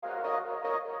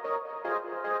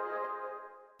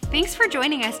Thanks for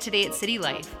joining us today at City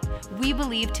Life. We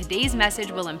believe today's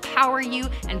message will empower you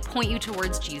and point you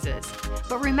towards Jesus.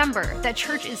 But remember that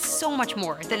church is so much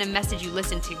more than a message you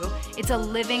listen to. It's a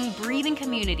living, breathing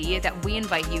community that we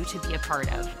invite you to be a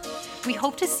part of. We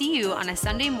hope to see you on a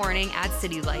Sunday morning at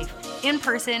City Life, in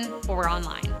person or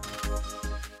online.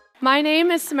 My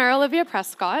name is Samara Olivia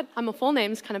Prescott. I'm a full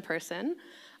names kind of person.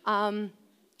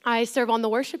 I serve on the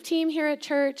worship team here at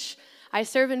church. I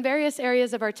serve in various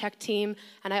areas of our tech team,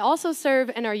 and I also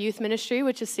serve in our youth ministry,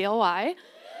 which is CLY,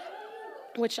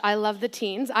 which I love the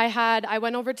teens. I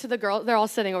went over to the girls, they're all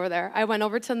sitting over there. I went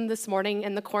over to them this morning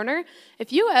in the corner.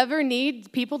 If you ever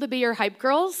need people to be your hype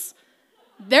girls,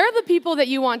 they're the people that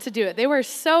you want to do it. They were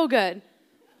so good.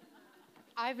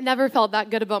 I've never felt that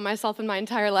good about myself in my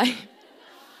entire life.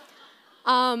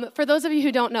 For those of you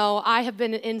who don't know, I have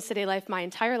been in City Life my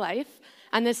entire life,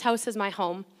 and this house is my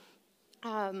home.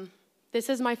 This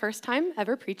is my first time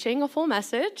ever preaching a full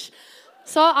message,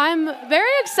 so I'm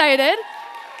very excited.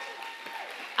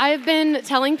 I've been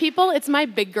telling people it's my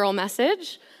big girl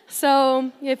message,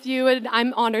 so if you would,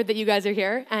 I'm honored that you guys are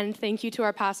here, and thank you to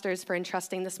our pastors for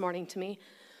entrusting this morning to me.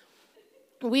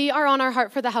 We are on our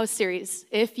Heart for the House series.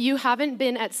 If you haven't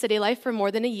been at City Life for more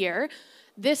than a year,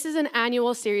 this is an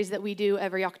annual series that we do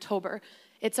every October.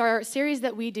 It's our series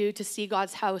that we do to see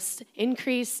God's house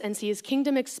increase and see his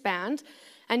kingdom expand.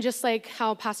 And just like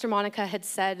how Pastor Monica had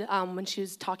said when she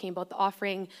was talking about the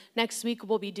offering, next week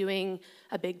we'll be doing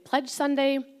a big pledge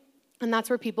Sunday, and that's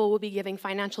where people will be giving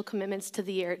financial commitments to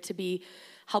the year to be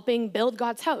helping build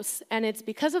God's house. And it's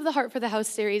because of the Heart for the House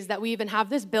series that we even have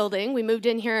this building. We moved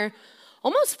in here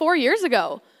almost 4 years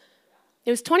ago.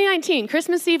 It was 2019,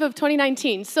 Christmas Eve of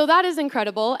 2019. So that is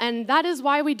incredible, and that is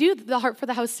why we do the Heart for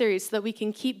the House series, so that we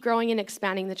can keep growing and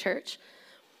expanding the church.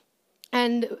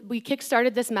 And we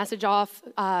kickstarted this message off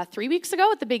 3 weeks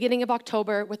ago at the beginning of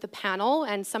October with a panel,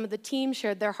 and some of the team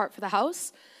shared their heart for the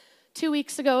house. 2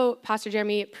 weeks ago, Pastor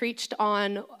Jeremy preached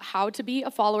on how to be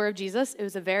a follower of Jesus. It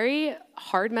was a very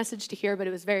hard message to hear, but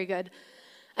it was very good.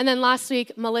 And then last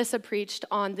week, Melissa preached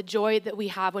on the joy that we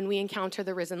have when we encounter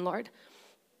the risen Lord.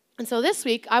 And so this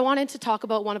week, I wanted to talk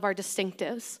about one of our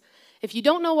distinctives. If you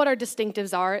don't know what our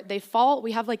distinctives are,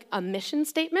 we have like a mission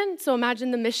statement. So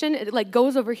imagine the mission, it like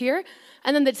goes over here.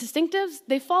 And then the distinctives,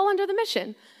 they fall under the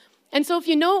mission. And so if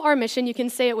you know our mission, you can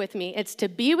say it with me. It's to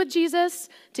be with Jesus,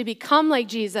 to become like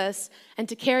Jesus, and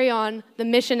to carry on the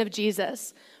mission of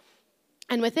Jesus.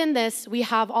 And within this, we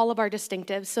have all of our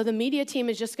distinctives. So the media team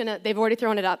is just they've already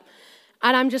thrown it up.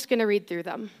 And I'm just gonna read through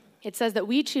them. It says that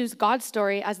we choose God's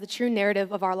story as the true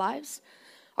narrative of our lives.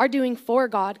 Our doing for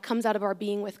God comes out of our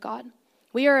being with God.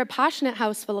 We are a passionate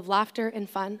house full of laughter and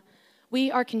fun. We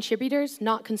are contributors,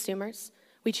 not consumers.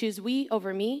 We choose we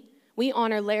over me. We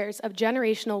honor layers of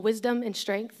generational wisdom and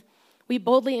strength. We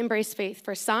boldly embrace faith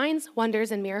for signs,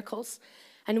 wonders, and miracles.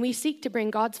 And we seek to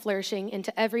bring God's flourishing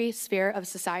into every sphere of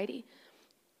society.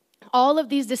 All of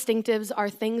these distinctives are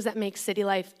things that make City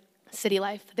Life.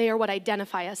 They are what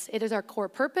identify us. It is our core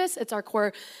purpose, it's our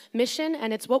core mission,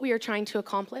 and it's what we are trying to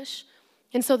accomplish.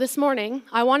 And so this morning,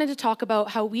 I wanted to talk about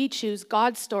how we choose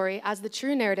God's story as the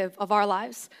true narrative of our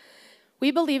lives.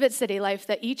 We believe at City Life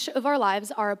that each of our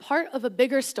lives are a part of a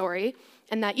bigger story,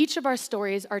 and that each of our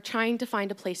stories are trying to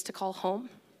find a place to call home.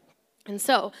 And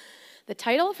so, the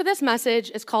title for this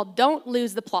message is called Don't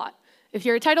Lose the Plot. If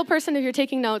you're a title person, if you're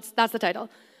taking notes, that's the title.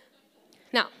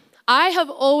 Now, I have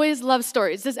always loved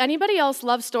stories. Does anybody else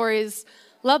love stories,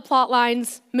 love plot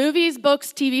lines, movies,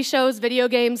 books, TV shows, video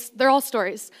games? They're all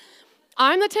stories.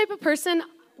 I'm the type of person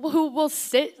who will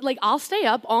I'll stay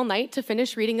up all night to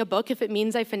finish reading a book if it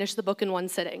means I finish the book in one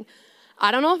sitting.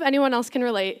 I don't know if anyone else can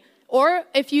relate. Or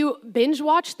if you binge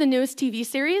watch the newest TV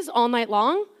series all night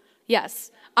long,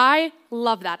 yes, I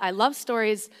love that. I love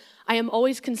stories. I am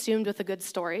always consumed with a good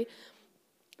story.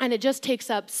 And it just takes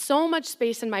up so much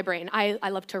space in my brain. I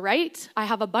love to write. I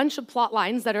have a bunch of plot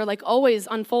lines that are like always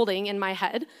unfolding in my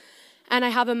head. And I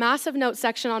have a massive note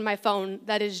section on my phone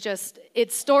that is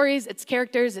it's stories, it's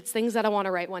characters, it's things that I want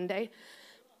to write one day.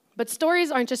 But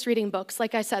stories aren't just reading books.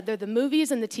 Like I said, they're the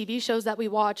movies and the TV shows that we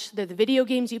watch. They're the video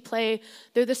games you play.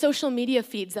 They're the social media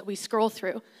feeds that we scroll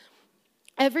through.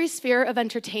 Every sphere of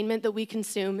entertainment that we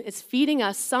consume is feeding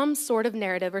us some sort of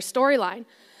narrative or storyline.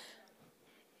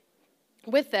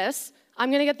 With this, I'm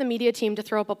going to get the media team to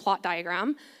throw up a plot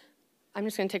diagram. I'm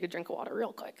just going to take a drink of water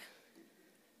real quick.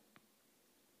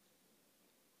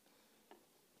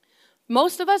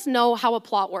 Most of us know how a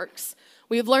plot works.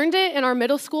 We've learned it in our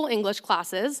middle school English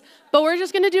classes, but we're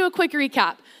just going to do a quick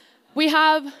recap. We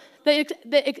have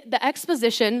the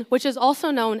exposition, which is also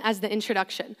known as the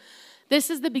introduction. This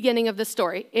is the beginning of the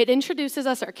story. It introduces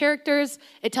us our characters,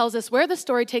 it tells us where the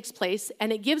story takes place,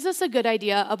 and it gives us a good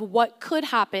idea of what could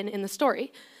happen in the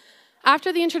story.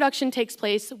 After the introduction takes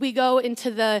place, we go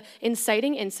into the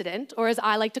inciting incident, or as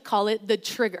I like to call it, the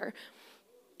trigger.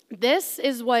 This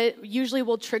is what usually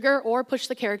will trigger or push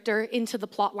the character into the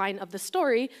plot line of the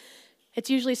story. It's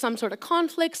usually some sort of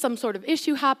conflict, some sort of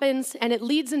issue happens, and it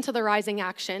leads into the rising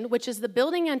action, which is the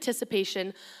building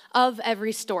anticipation of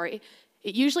every story.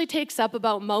 It usually takes up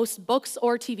about most books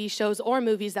or TV shows or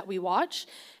movies that we watch,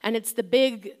 and it's the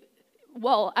big,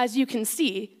 well, as you can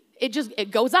see, it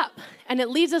goes up, and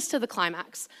it leads us to the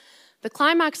climax. The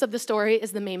climax of the story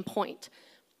is the main point.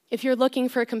 If you're looking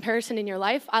for a comparison in your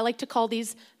life, I like to call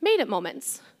these made-it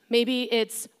moments. Maybe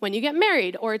it's when you get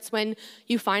married, or it's when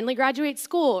you finally graduate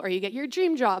school, or you get your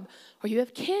dream job, or you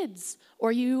have kids,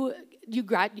 or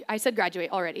I said graduate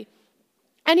already.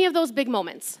 Any of those big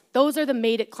moments, those are the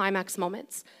made-it climax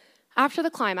moments. After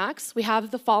the climax, we have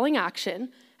the falling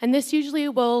action, and this usually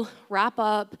will wrap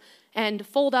up and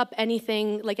fold up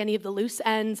anything, like any of the loose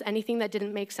ends, anything that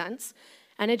didn't make sense,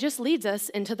 and it just leads us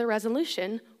into the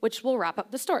resolution, which will wrap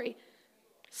up the story.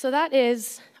 So that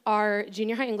is our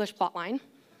junior high English plot line.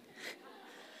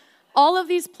 All of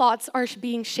these plots are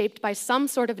being shaped by some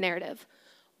sort of narrative.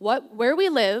 Where we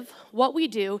live, what we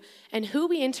do, and who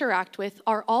we interact with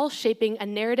are all shaping a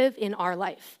narrative in our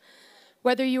life.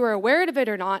 Whether you are aware of it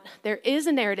or not, there is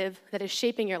a narrative that is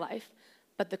shaping your life.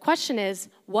 But the question is,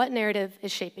 what narrative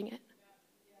is shaping it?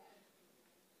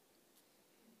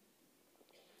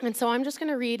 And so I'm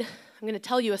going to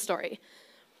tell you a story.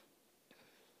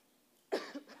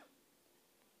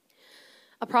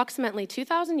 Approximately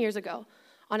 2,000 years ago,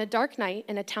 on a dark night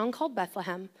in a town called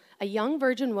Bethlehem, a young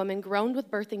virgin woman groaned with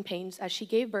birthing pains as she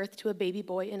gave birth to a baby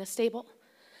boy in a stable.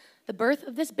 The birth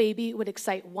of this baby would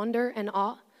excite wonder and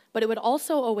awe, but it would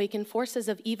also awaken forces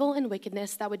of evil and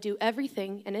wickedness that would do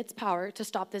everything in its power to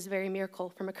stop this very miracle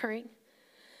from occurring.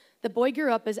 The boy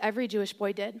grew up as every Jewish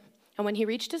boy did, and when he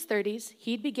reached his 30s,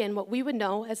 he'd begin what we would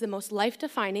know as the most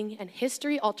life-defining and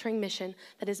history-altering mission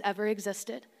that has ever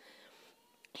existed.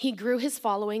 He grew his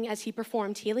following as he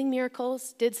performed healing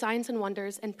miracles, did signs and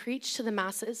wonders, and preached to the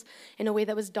masses in a way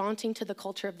that was daunting to the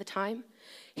culture of the time.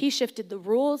 He shifted the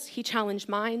rules, he challenged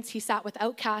minds, he sat with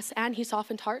outcasts, and he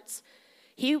softened hearts.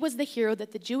 He was the hero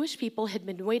that the Jewish people had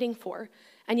been waiting for,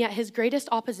 and yet his greatest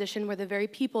opposition were the very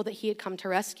people that he had come to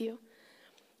rescue.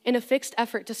 In a fixed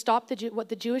effort to stop what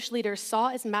the Jewish leaders saw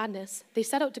as madness, they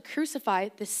set out to crucify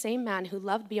this same man who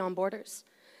loved beyond borders.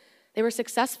 They were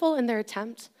successful in their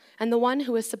attempt, and the one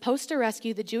who was supposed to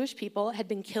rescue the Jewish people had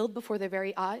been killed before their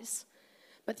very eyes.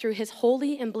 But through his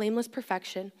holy and blameless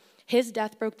perfection, his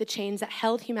death broke the chains that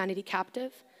held humanity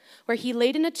captive. Where he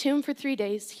laid in a tomb for 3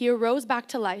 days, he arose back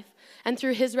to life, and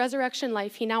through his resurrection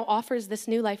life, he now offers this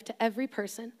new life to every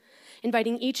person,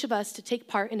 inviting each of us to take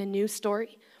part in a new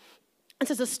story.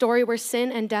 This is a story where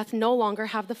sin and death no longer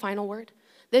have the final word.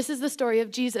 This is the story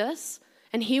of Jesus,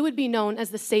 and he would be known as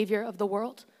the Savior of the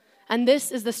world. And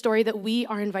this is the story that we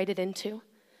are invited into.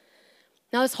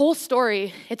 Now, this whole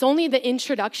story, it's only the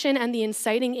introduction and the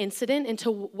inciting incident into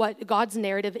what God's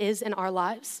narrative is in our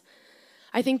lives.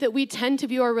 I think that we tend to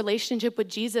view our relationship with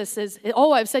Jesus as,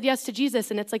 oh, I've said yes to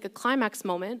Jesus, and it's like a climax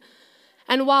moment.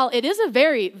 And while it is a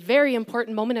very, very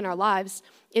important moment in our lives,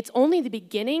 it's only the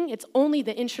beginning, it's only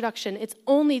the introduction, it's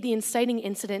only the inciting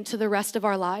incident to the rest of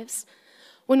our lives.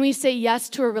 When we say yes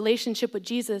to a relationship with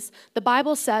Jesus, the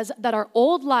Bible says that our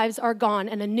old lives are gone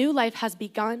and a new life has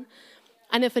begun.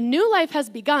 And if a new life has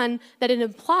begun, then it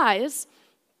implies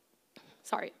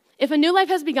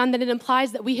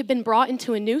that we have been brought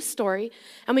into a new story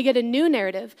and we get a new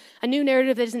narrative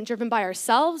that isn't driven by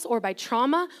ourselves or by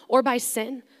trauma or by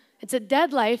sin. It's a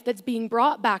dead life that's being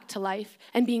brought back to life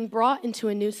and being brought into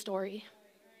a new story.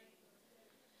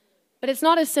 But it's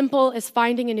not as simple as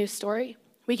finding a new story.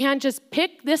 We can't just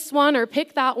pick this one or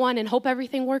pick that one and hope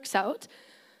everything works out.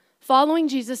 Following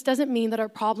Jesus doesn't mean that our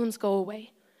problems go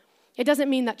away. It doesn't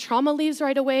mean that trauma leaves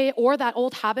right away or that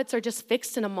old habits are just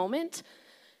fixed in a moment.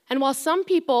 And while some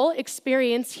people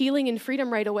experience healing and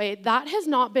freedom right away, that has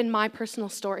not been my personal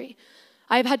story.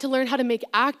 I've had to learn how to make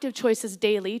active choices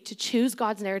daily to choose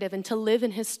God's narrative and to live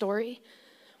in his story.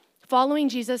 Following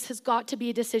Jesus has got to be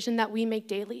a decision that we make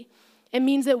daily. It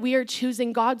means that we are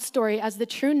choosing God's story as the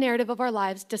true narrative of our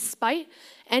lives, despite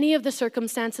any of the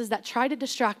circumstances that try to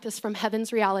distract us from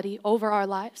heaven's reality over our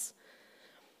lives.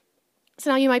 So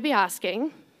now you might be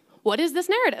asking, what is this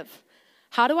narrative?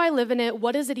 How do I live in it?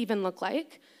 What does it even look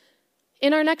like?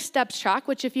 In our Next Steps track,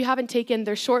 which if you haven't taken,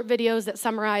 they're short videos that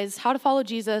summarize how to follow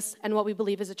Jesus and what we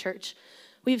believe as a church.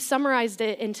 We've summarized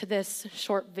it into this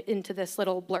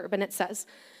little blurb, and it says,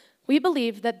 We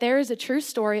believe that there is a true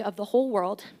story of the whole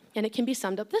world, and it can be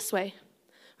summed up this way.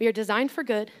 We are designed for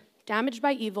good, damaged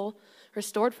by evil,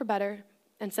 restored for better,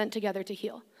 and sent together to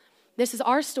heal. This is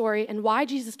our story and why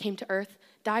Jesus came to earth,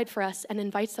 died for us, and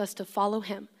invites us to follow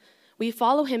him. We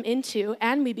follow him into,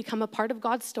 and we become a part of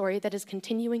God's story that is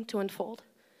continuing to unfold.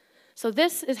 So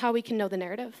this is how we can know the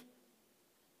narrative.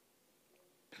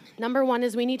 Number one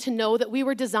is we need to know that we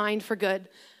were designed for good.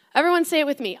 Everyone say it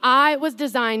with me. I was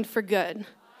designed for good.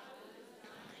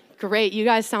 Great, you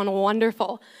guys sound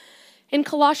wonderful. In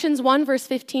Colossians 1, verse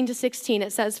 15 to 16,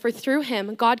 it says, "For through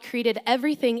him, God created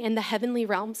everything in the heavenly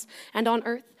realms and on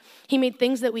earth. He made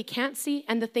things that we can't see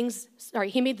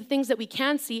he made the things that we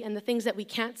can see and the things that we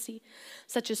can't see,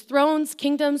 such as thrones,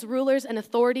 kingdoms, rulers, and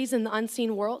authorities in the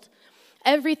unseen world.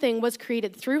 Everything was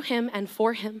created through him and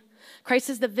for him. Christ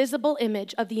is the visible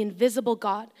image of the invisible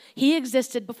God. He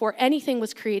existed before anything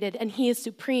was created, and he is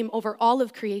supreme over all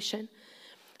of creation."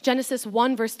 Genesis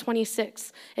 1, verse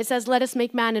 26, it says, "Let us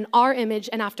make man in our image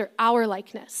and after our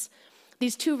likeness."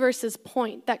 These two verses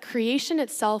point that creation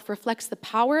itself reflects the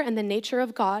power and the nature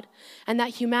of God, and that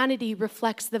humanity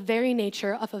reflects the very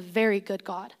nature of a very good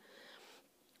God.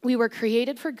 We were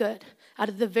created for good out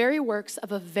of the very works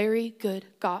of a very good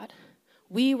God.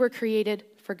 We were created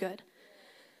for good.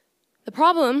 The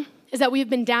problem is that we've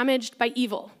been damaged by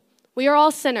evil. We are all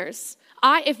sinners.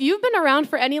 If you've been around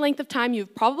for any length of time,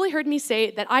 you've probably heard me say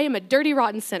that I am a dirty,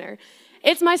 rotten sinner.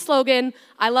 It's my slogan.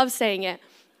 I love saying it.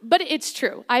 But it's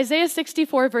true. Isaiah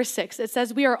 64, verse 6, it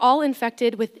says, "We are all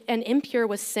infected with and impure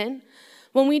with sin.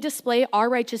 When we display our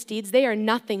righteous deeds, they are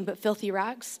nothing but filthy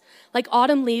rags. Like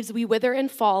autumn leaves, we wither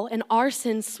and fall, and our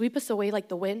sins sweep us away like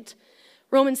the wind."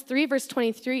 Romans 3, verse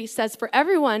 23 says, "For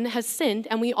everyone has sinned,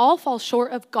 and we all fall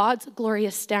short of God's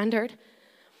glorious standard."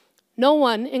 No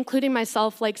one, including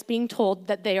myself, likes being told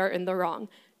that they are in the wrong.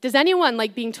 Does anyone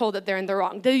like being told that they're in the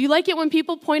wrong? Do you like it when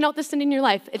people point out the sin in your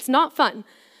life? It's not fun.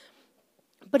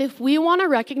 But if we want to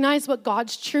recognize what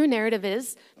God's true narrative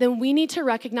is, then we need to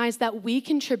recognize that we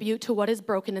contribute to what is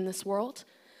broken in this world.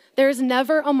 There is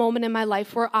never a moment in my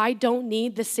life where I don't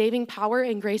need the saving power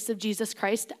and grace of Jesus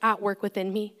Christ at work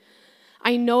within me.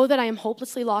 I know that I am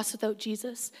hopelessly lost without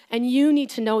Jesus, and you need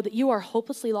to know that you are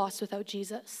hopelessly lost without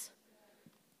Jesus.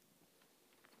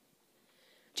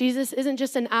 Jesus isn't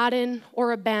just an add-in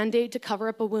or a Band-Aid to cover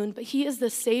up a wound, but he is the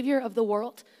Savior of the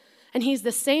world. And he's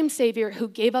the same Savior who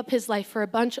gave up his life for a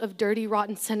bunch of dirty,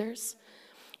 rotten sinners.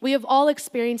 We have all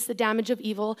experienced the damage of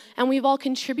evil, and we've all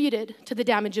contributed to the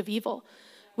damage of evil.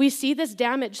 We see this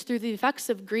damage through the effects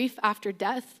of grief after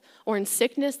death, or in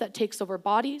sickness that takes over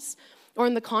bodies, or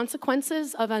in the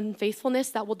consequences of unfaithfulness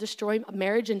that will destroy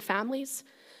marriage and families.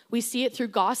 We see it through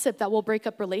gossip that will break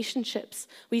up relationships.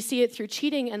 We see it through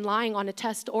cheating and lying on a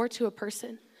test or to a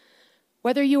person.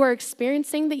 Whether you are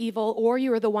experiencing the evil or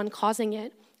you are the one causing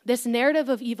it, this narrative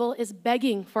of evil is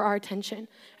begging for our attention.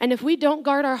 And if we don't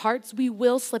guard our hearts, we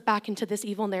will slip back into this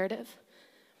evil narrative.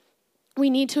 We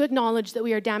need to acknowledge that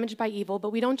we are damaged by evil,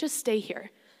 but we don't just stay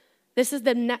here. This is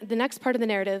the next part of the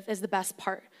narrative is the best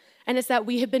part. And it's that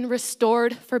we have been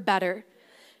restored for better.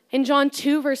 In John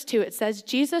 2, verse 2, it says,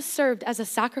 "Jesus served as a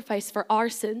sacrifice for our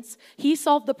sins. He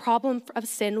solved the problem of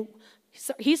sin.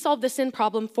 He solved the sin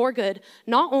problem for good,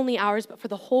 not only ours, but for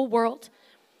the whole world."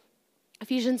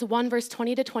 Ephesians 1, verse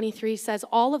 20 to 23 says,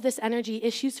 "All of this energy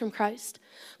issues from Christ.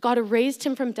 God raised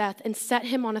him from death and set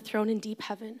him on a throne in deep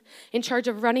heaven, in charge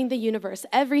of running the universe,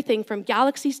 everything from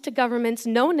galaxies to governments,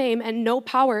 no name and no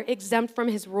power exempt from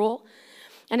his rule.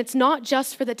 And it's not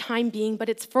just for the time being, but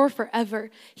it's for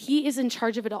forever. He is in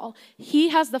charge of it all. He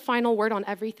has the final word on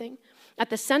everything. At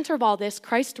the center of all this,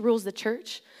 Christ rules the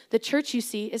church. The church, you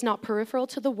see, is not peripheral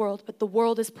to the world, but the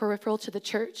world is peripheral to the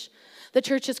church. The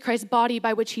church is Christ's body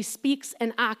by which he speaks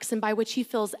and acts and by which he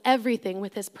fills everything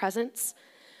with his presence."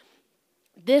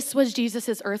 This was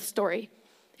Jesus' earth story.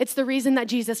 It's the reason that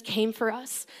Jesus came for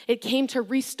us. It came to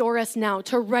restore us now,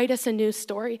 to write us a new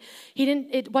story.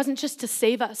 It wasn't just to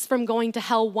save us from going to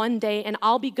hell one day and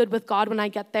I'll be good with God when I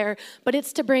get there, but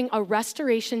it's to bring a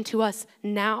restoration to us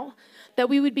now, that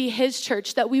we would be his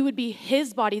church, that we would be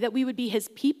his body, that we would be his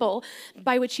people,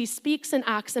 by which he speaks and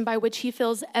acts and by which he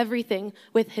fills everything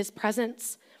with his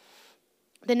presence.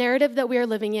 The narrative that we are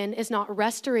living in is not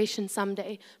restoration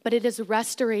someday, but it is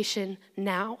restoration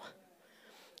now.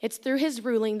 It's through his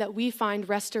ruling that we find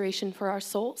restoration for our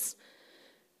souls.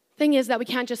 Thing is that we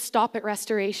can't just stop at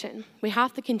restoration. We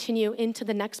have to continue into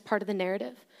the next part of the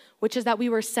narrative, which is that we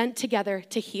were sent together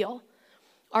to heal.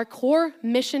 Our core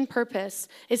mission purpose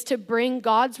is to bring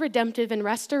God's redemptive and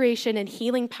restoration and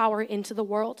healing power into the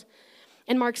world.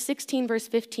 In Mark 16, verse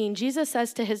 15, Jesus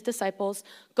says to his disciples,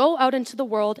 "Go out into the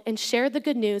world and share the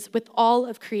good news with all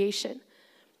of creation."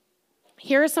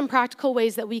 Here are some practical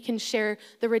ways that we can share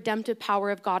the redemptive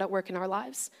power of God at work in our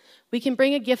lives. We can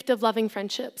bring a gift of loving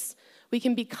friendships. We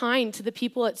can be kind to the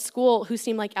people at school who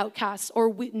seem like outcasts,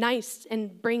 or nice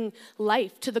and bring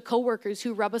life to the coworkers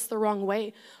who rub us the wrong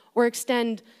way, or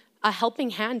extend a helping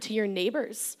hand to your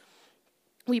neighbors.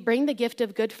 We bring the gift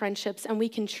of good friendships and we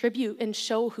contribute and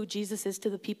show who Jesus is to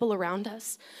the people around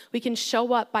us. We can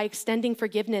show up by extending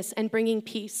forgiveness and bringing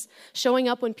peace, showing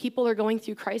up when people are going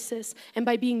through crisis, and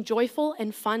by being joyful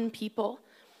and fun people.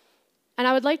 And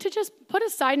I would like to just put a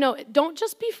side note, don't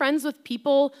just be friends with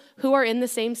people who are in the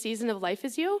same season of life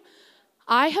as you.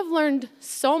 I have learned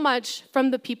so much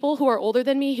from the people who are older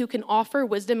than me who can offer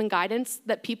wisdom and guidance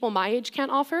that people my age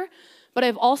can't offer, but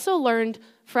I've also learned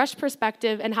fresh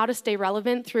perspective and how to stay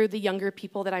relevant through the younger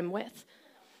people that I'm with.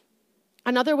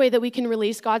 Another way that we can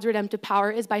release God's redemptive power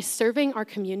is by serving our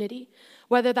community.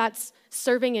 Whether that's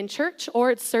serving in church or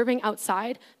it's serving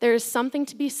outside, there is something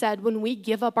to be said when we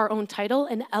give up our own title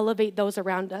and elevate those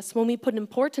around us, when we put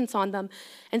importance on them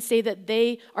and say that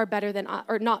they are better than us,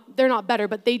 or not, they're not better,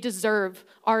 but they deserve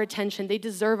our attention, they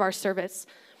deserve our service.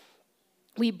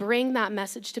 We bring that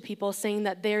message to people saying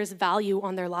that there's value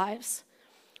on their lives.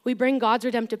 We bring God's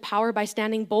redemptive power by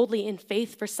standing boldly in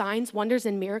faith for signs, wonders,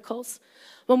 and miracles.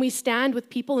 When we stand with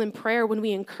people in prayer, when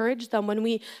we encourage them, when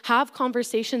we have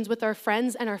conversations with our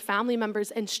friends and our family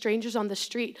members and strangers on the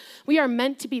street, we are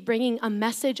meant to be bringing a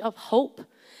message of hope.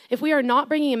 If we are not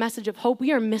bringing a message of hope,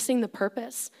 we are missing the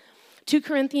purpose. 2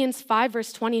 Corinthians 5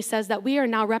 verse 20 says that we are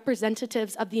now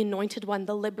representatives of the Anointed One,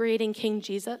 the liberating King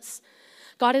Jesus.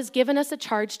 God has given us a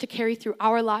charge to carry through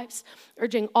our lives,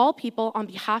 urging all people on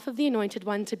behalf of the Anointed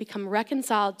One to become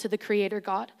reconciled to the Creator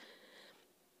God.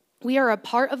 We are a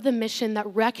part of the mission that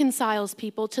reconciles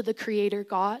people to the Creator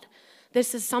God.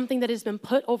 This is something that has been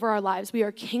put over our lives. We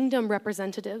are kingdom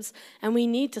representatives, and we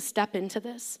need to step into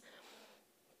this.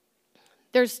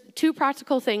 There's 2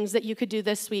 practical things that you could do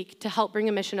this week to help bring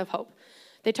a mission of hope.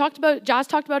 Jazz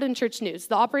talked about it in Church News,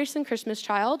 the Operation Christmas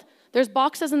Child. There's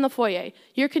boxes in the foyer.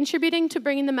 You're contributing to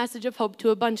bringing the message of hope to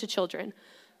a bunch of children.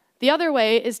 The other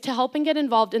way is to help and get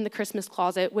involved in the Christmas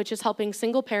Closet, which is helping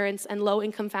single parents and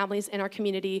low-income families in our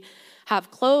community have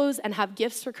clothes and have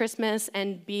gifts for Christmas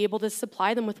and be able to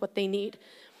supply them with what they need.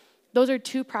 Those are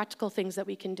 2 practical things that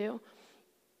we can do.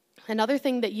 Another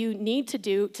thing that you need to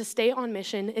do to stay on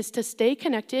mission is to stay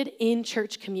connected in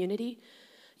church community.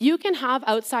 You can have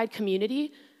outside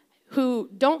community who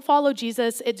don't follow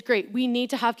Jesus. It's great. We need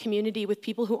to have community with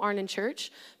people who aren't in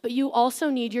church, but you also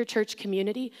need your church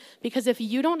community, because if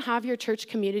you don't have your church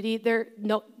community,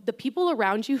 the people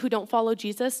around you who don't follow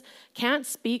Jesus can't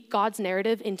speak God's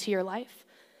narrative into your life.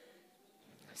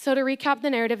 So to recap, the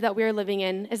narrative that we are living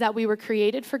in is that we were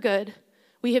created for good,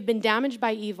 we have been damaged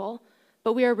by evil,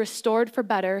 but we are restored for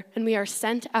better, and we are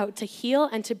sent out to heal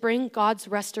and to bring God's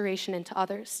restoration into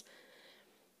others.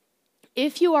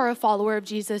 If you are a follower of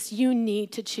Jesus, you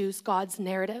need to choose God's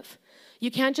narrative. You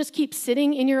can't just keep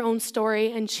sitting in your own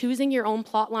story and choosing your own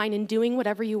plot line and doing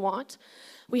whatever you want.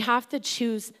 We have to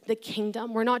choose the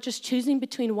kingdom. We're not just choosing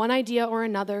between one idea or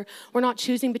another. We're not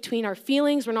choosing between our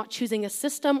feelings. We're not choosing a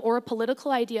system or a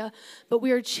political idea, but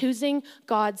we are choosing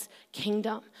God's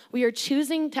kingdom. We are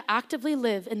choosing to actively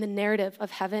live in the narrative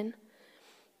of heaven.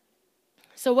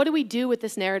 So what do we do with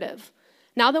this narrative?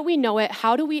 Now that we know it,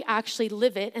 how do we actually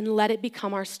live it and let it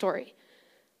become our story?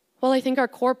 Well, I think our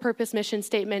core purpose mission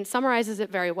statement summarizes it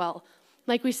very well.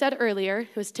 Like we said earlier,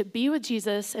 it was to be with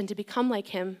Jesus and to become like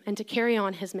him and to carry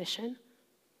on his mission.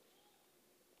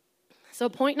 So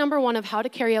point number 1 of how to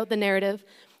carry out the narrative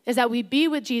is that we be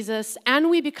with Jesus and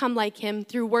we become like him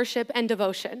through worship and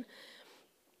devotion.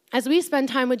 As we spend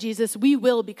time with Jesus, we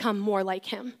will become more like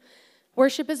him.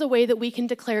 Worship is a way that we can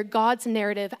declare God's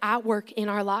narrative at work in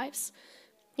our lives.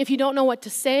 If you don't know what to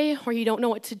say or you don't know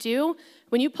what to do,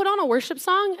 when you put on a worship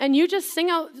song and you just sing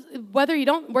out, whether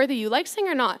you like sing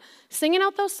or not, singing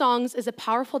out those songs is a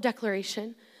powerful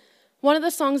declaration. One of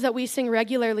the songs that we sing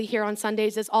regularly here on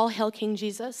Sundays is All Hail King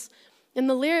Jesus. And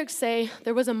the lyrics say,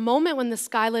 there was a moment when the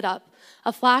sky lit up,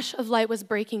 a flash of light was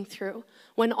breaking through.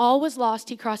 When all was lost,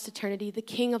 he crossed eternity. The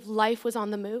King of life was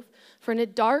on the move. For in a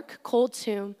dark, cold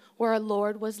tomb where our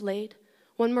Lord was laid,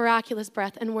 one miraculous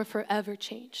breath, and we're forever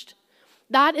changed.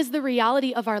 That is the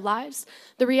reality of our lives,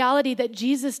 the reality that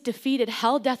Jesus defeated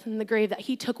hell, death, and the grave, that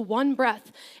he took one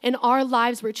breath and our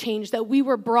lives were changed, that we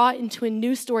were brought into a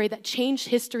new story that changed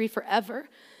history forever.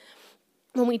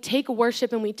 When we take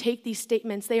worship and we take these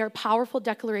statements, they are powerful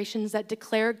declarations that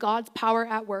declare God's power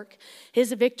at work,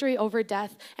 his victory over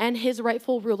death, and his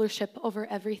rightful rulership over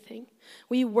everything.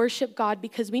 We worship God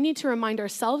because we need to remind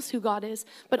ourselves who God is,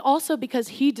 but also because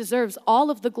he deserves all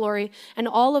of the glory and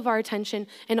all of our attention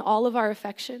and all of our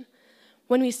affection.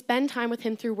 When we spend time with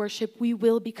him through worship, we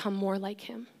will become more like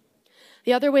him.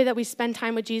 The other way that we spend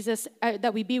time with Jesus,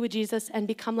 that we be with Jesus and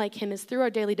become like him, is through our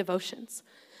daily devotions.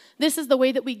 This is the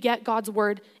way that we get God's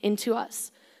word into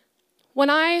us.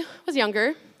 When I was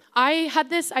younger, I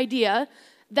had this idea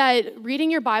that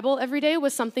reading your Bible every day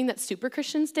was something that super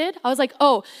Christians did. I was like,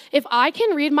 oh, if I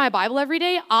can read my Bible every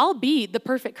day, I'll be the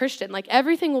perfect Christian. Like,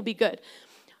 everything will be good.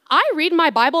 I read my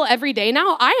Bible every day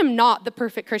now. I am not the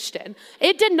perfect Christian.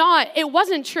 It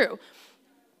wasn't true.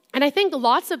 And I think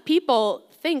lots of people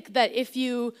think that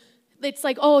it's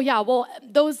like, oh yeah, well,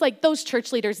 those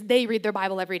church leaders, they read their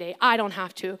Bible every day. I don't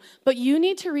have to. But you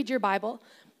need to read your Bible.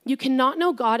 You cannot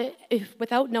know God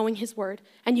without knowing his word.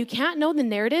 And you can't know the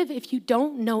narrative if you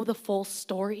don't know the full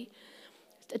story.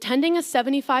 Attending a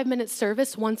 75-minute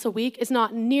service once a week is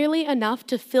not nearly enough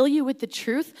to fill you with the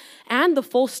truth and the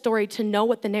full story to know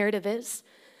what the narrative is.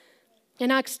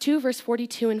 In Acts 2, verse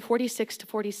 42 and 46 to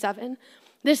 47,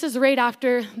 this is right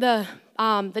after the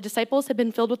disciples had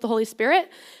been filled with the Holy Spirit,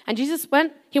 and Jesus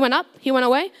went up, he went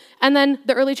away, and then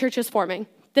the early church is forming.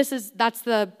 That's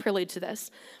the prelude to this.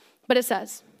 But it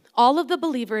says, all of the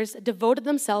believers devoted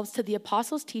themselves to the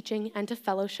apostles' teaching and to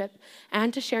fellowship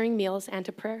and to sharing meals and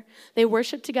to prayer. They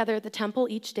worshiped together at the temple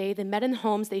each day. They met in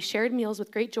homes. They shared meals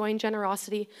with great joy and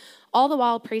generosity, all the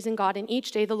while praising God. And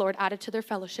each day the Lord added to their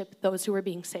fellowship those who were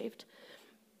being saved.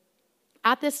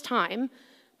 At this time,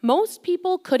 most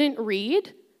people couldn't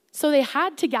read, so they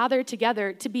had to gather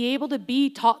together to be able to be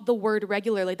taught the word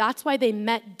regularly. That's why they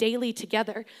met daily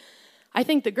together. I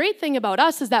think the great thing about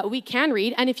us is that we can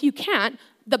read, and if you can't,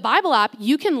 the Bible app,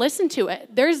 you can listen to it.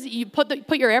 You put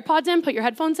your AirPods in, put your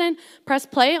headphones in, press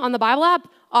play on the Bible app,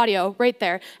 audio right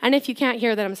there. And if you can't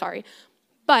hear that, I'm sorry.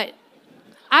 But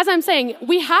as I'm saying,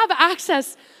 we have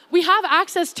access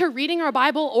to reading our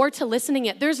Bible or to listening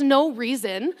it. There's no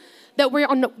reason that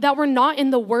we're not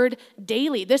in the word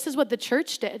daily. This is what the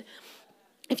church did.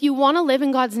 If you want to live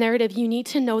in God's narrative, you need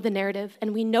to know the narrative,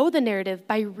 and we know the narrative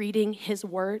by reading his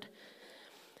word.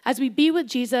 As we be with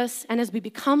Jesus and as we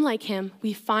become like him,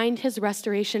 we find his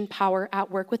restoration power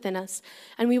at work within us,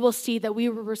 and we will see that we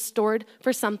were restored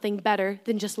for something better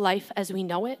than just life as we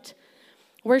know it.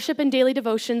 Worship and daily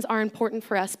devotions are important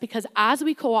for us because as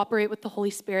we cooperate with the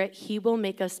Holy Spirit, he will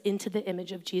make us into the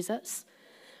image of Jesus.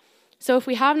 So if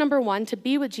we have number 1, to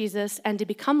be with Jesus and to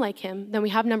become like him, then we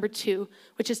have number 2,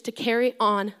 which is to carry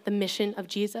on the mission of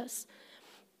Jesus.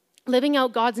 Living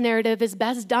out God's narrative is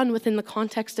best done within the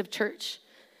context of church.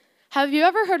 Have you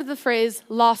ever heard of the phrase,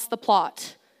 lost the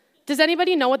plot? Does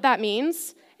anybody know what that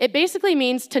means? It basically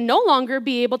means to no longer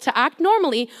be able to act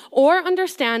normally or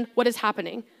understand what is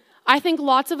happening. I think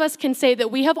lots of us can say that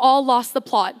we have all lost the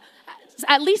plot,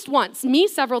 at least once, me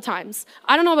several times.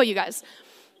 I don't know about you guys.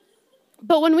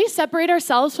 But when we separate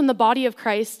ourselves from the body of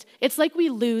Christ, it's like we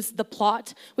lose the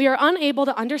plot. We are unable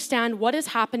to understand what is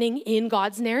happening in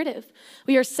God's narrative.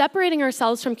 We are separating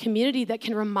ourselves from community that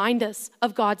can remind us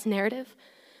of God's narrative.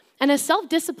 And as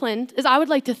self-disciplined as I would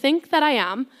like to think that I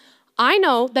am, I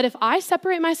know that if I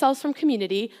separate myself from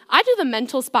community, I do the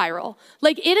mental spiral.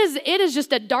 Like it is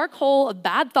just a dark hole of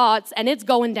bad thoughts and it's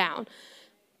going down.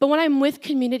 But when I'm with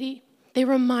community, they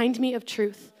remind me of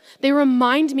truth. They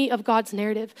remind me of God's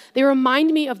narrative. They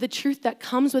remind me of the truth that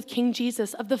comes with King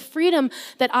Jesus, of the freedom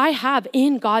that I have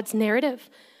in God's narrative.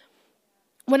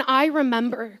 When I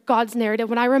remember God's narrative,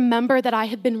 when I remember that I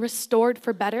have been restored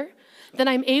for better, then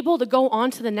I'm able to go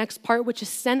on to the next part, which is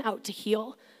sent out to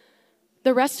heal.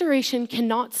 The restoration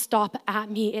cannot stop at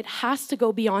me. It has to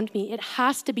go beyond me. It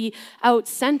has to be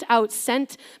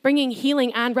sent, bringing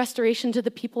healing and restoration to the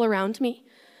people around me.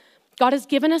 God has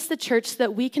given us the church so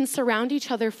that we can surround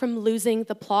each other from losing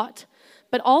the plot,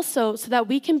 but also so that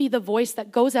we can be the voice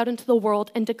that goes out into the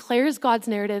world and declares God's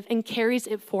narrative and carries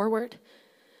it forward.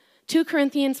 2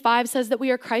 Corinthians 5 says that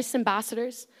we are Christ's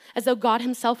ambassadors, as though God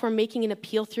himself were making an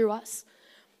appeal through us.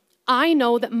 I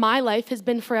know that my life has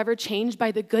been forever changed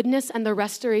by the goodness and the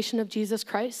restoration of Jesus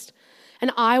Christ.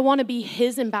 And I want to be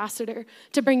his ambassador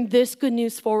to bring this good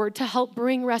news forward, to help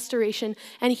bring restoration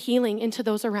and healing into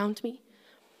those around me.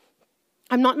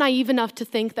 I'm not naive enough to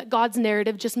think that God's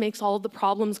narrative just makes all of the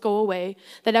problems go away,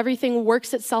 that everything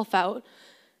works itself out.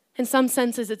 In some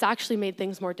senses, it's actually made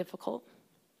things more difficult.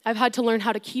 I've had to learn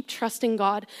how to keep trusting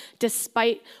God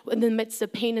despite in the midst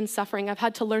of pain and suffering. I've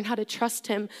had to learn how to trust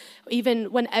him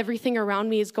even when everything around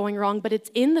me is going wrong. But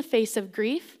it's in the face of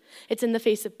grief, it's in the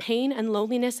face of pain and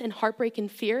loneliness and heartbreak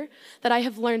and fear that I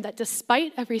have learned that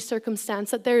despite every circumstance,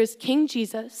 that there is King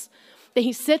Jesus, that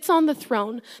he sits on the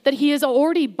throne, that he's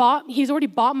already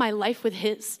bought my life with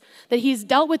his, that he's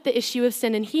dealt with the issue of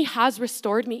sin and he has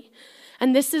restored me.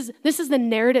 And this is the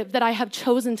narrative that I have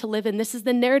chosen to live in. This is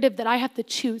the narrative that I have to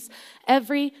choose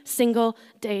every single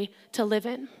day to live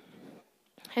in.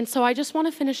 And so I just want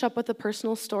to finish up with a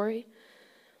personal story.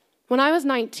 When I was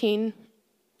 19,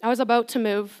 I was about to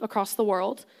move across the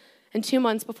world. And 2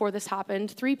 months before this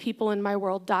happened, 3 people in my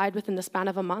world died within the span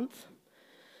of a month.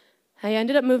 I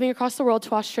ended up moving across the world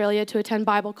to Australia to attend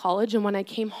Bible college. And when I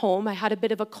came home, I had a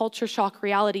bit of a culture shock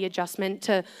reality adjustment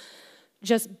to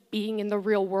just being in the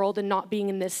real world and not being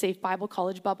in this safe Bible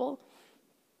college bubble.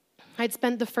 I'd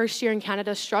spent the first year in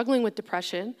Canada struggling with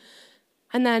depression,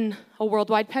 and then a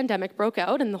worldwide pandemic broke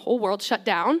out and the whole world shut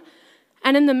down.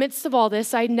 And in the midst of all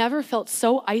this, I never felt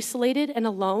so isolated and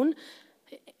alone.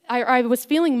 I was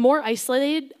feeling more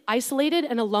isolated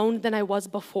and alone than I was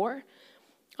before.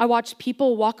 I watched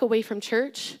people walk away from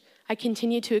church. I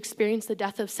continued to experience the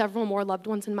death of several more loved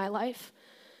ones in my life.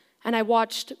 And I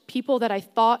watched people that I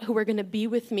thought who were going to be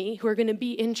with me, who were going to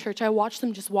be in church, I watched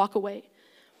them just walk away.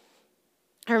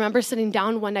 I remember sitting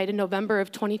down one night in November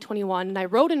of 2021, and I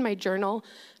wrote in my journal,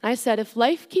 and I said, if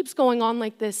life keeps going on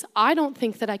like this, I don't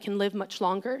think that I can live much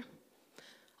longer.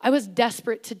 I was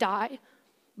desperate to die,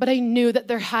 but I knew that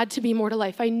there had to be more to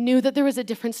life. I knew that there was a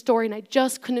different story, and I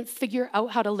just couldn't figure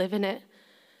out how to live in it.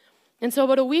 And so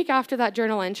about a week after that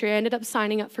journal entry, I ended up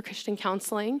signing up for Christian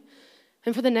counseling.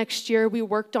 And for the next year, we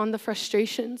worked on the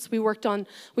frustrations, we worked on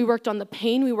the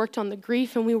pain, we worked on the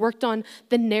grief, and we worked on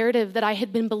the narrative that I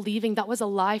had been believing that was a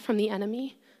lie from the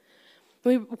enemy.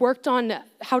 We worked on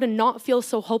how to not feel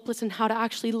so hopeless and how to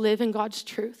actually live in God's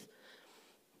truth.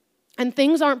 And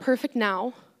things aren't perfect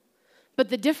now, but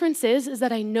the difference is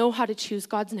that I know how to choose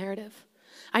God's narrative.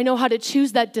 I know how to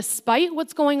choose that despite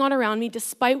what's going on around me,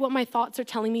 despite what my thoughts are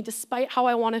telling me, despite how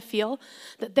I want to feel,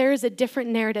 that there is a different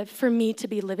narrative for me to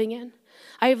be living in.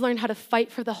 I have learned how to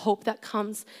fight for the hope that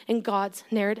comes in God's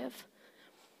narrative.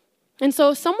 And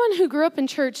so someone who grew up in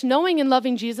church knowing and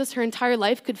loving Jesus her entire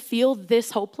life could feel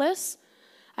this hopeless.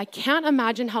 I can't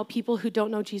imagine how people who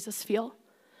don't know Jesus feel.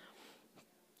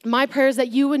 My prayer is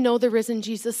that you would know the risen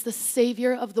Jesus, the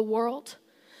Savior of the world,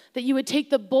 that you would take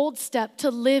the bold step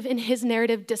to live in his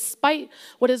narrative despite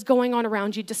what is going on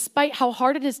around you, despite how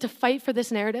hard it is to fight for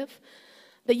this narrative,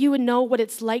 that you would know what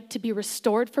it's like to be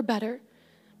restored for better,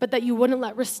 but that you wouldn't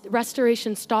let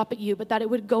restoration stop at you, but that it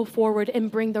would go forward and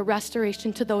bring the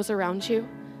restoration to those around you.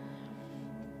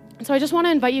 And so I just want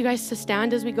to invite you guys to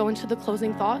stand as we go into the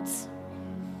closing thoughts.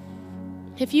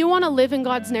 If you want to live in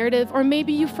God's narrative, or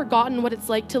maybe you've forgotten what it's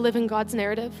like to live in God's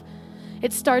narrative,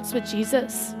 it starts with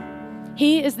Jesus.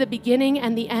 He is the beginning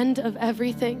and the end of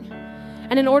everything.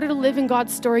 And in order to live in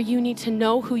God's story, you need to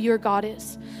know who your God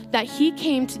is. That he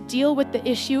came to deal with the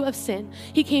issue of sin.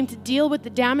 He came to deal with the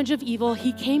damage of evil.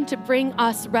 He came to bring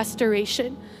us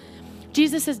restoration.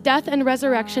 Jesus' death and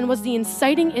resurrection was the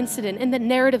inciting incident in the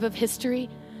narrative of history.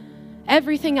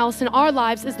 Everything else in our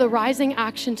lives is the rising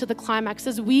action to the climax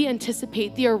as we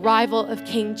anticipate the arrival of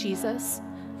King Jesus.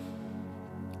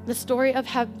 This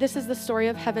is the story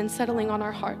of heaven settling on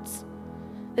our hearts.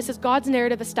 This is God's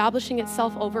narrative establishing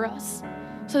itself over us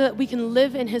so that we can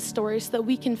live in his story, so that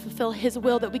we can fulfill his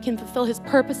will, that we can fulfill his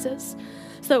purposes,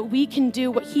 so that we can do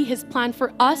what he has planned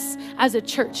for us as a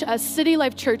church, as City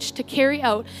Life Church, to carry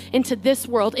out into this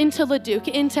world, into Leduc,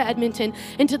 into Edmonton,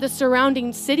 into the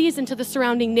surrounding cities, into the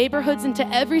surrounding neighborhoods, into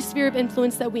every sphere of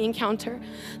influence that we encounter,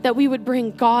 that we would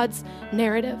bring God's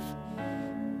narrative.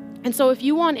 And so if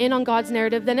you want in on God's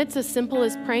narrative, then it's as simple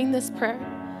as praying this prayer,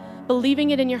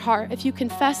 believing it in your heart. If you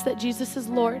confess that Jesus is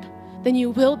Lord, then you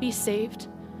will be saved.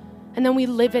 And then we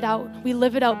live it out. We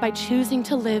live it out by choosing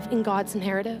to live in God's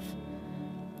narrative.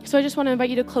 So I just want to invite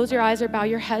you to close your eyes or bow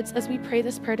your heads as we pray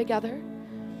this prayer together.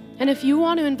 And if you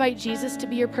want to invite Jesus to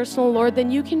be your personal Lord, then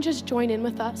you can just join in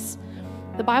with us.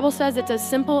 The Bible says it's as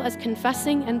simple as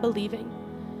confessing and believing.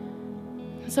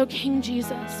 So King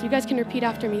Jesus, you guys can repeat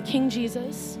after me. King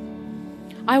Jesus,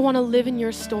 I want to live in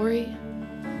your story.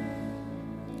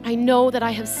 I know that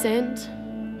I have sinned,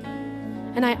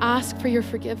 and I ask for your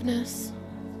forgiveness.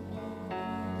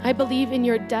 I believe in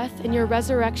your death and your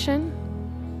resurrection,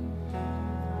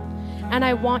 and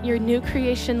I want your new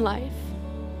creation life.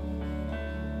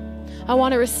 I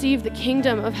want to receive the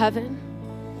kingdom of heaven.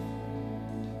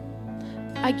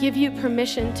 I give you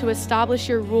permission to establish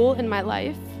your rule in my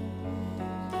life.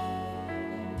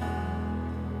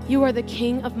 You are the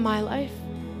King of my life.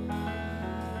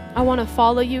 I want to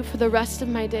follow you for the rest of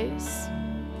my days.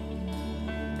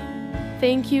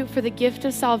 Thank you for the gift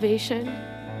of salvation.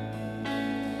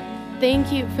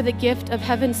 Thank you for the gift of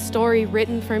heaven's story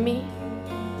written for me.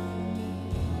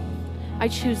 I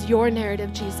choose your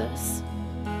narrative, Jesus.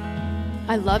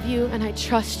 I love you and I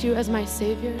trust you as my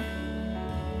Savior.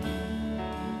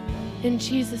 In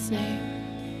Jesus' name.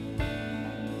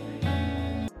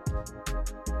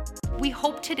 We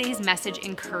hope today's message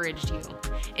encouraged you.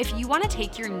 If you want to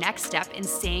take your next step in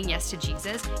saying yes to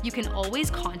Jesus, you can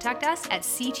always contact us at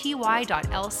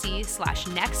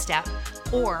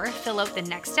cty.lc/nextstep or fill out the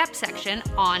next step section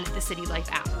on the City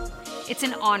Life app. It's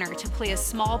an honor to play a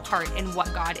small part in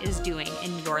what God is doing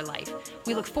in your life.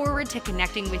 We look forward to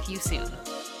connecting with you soon.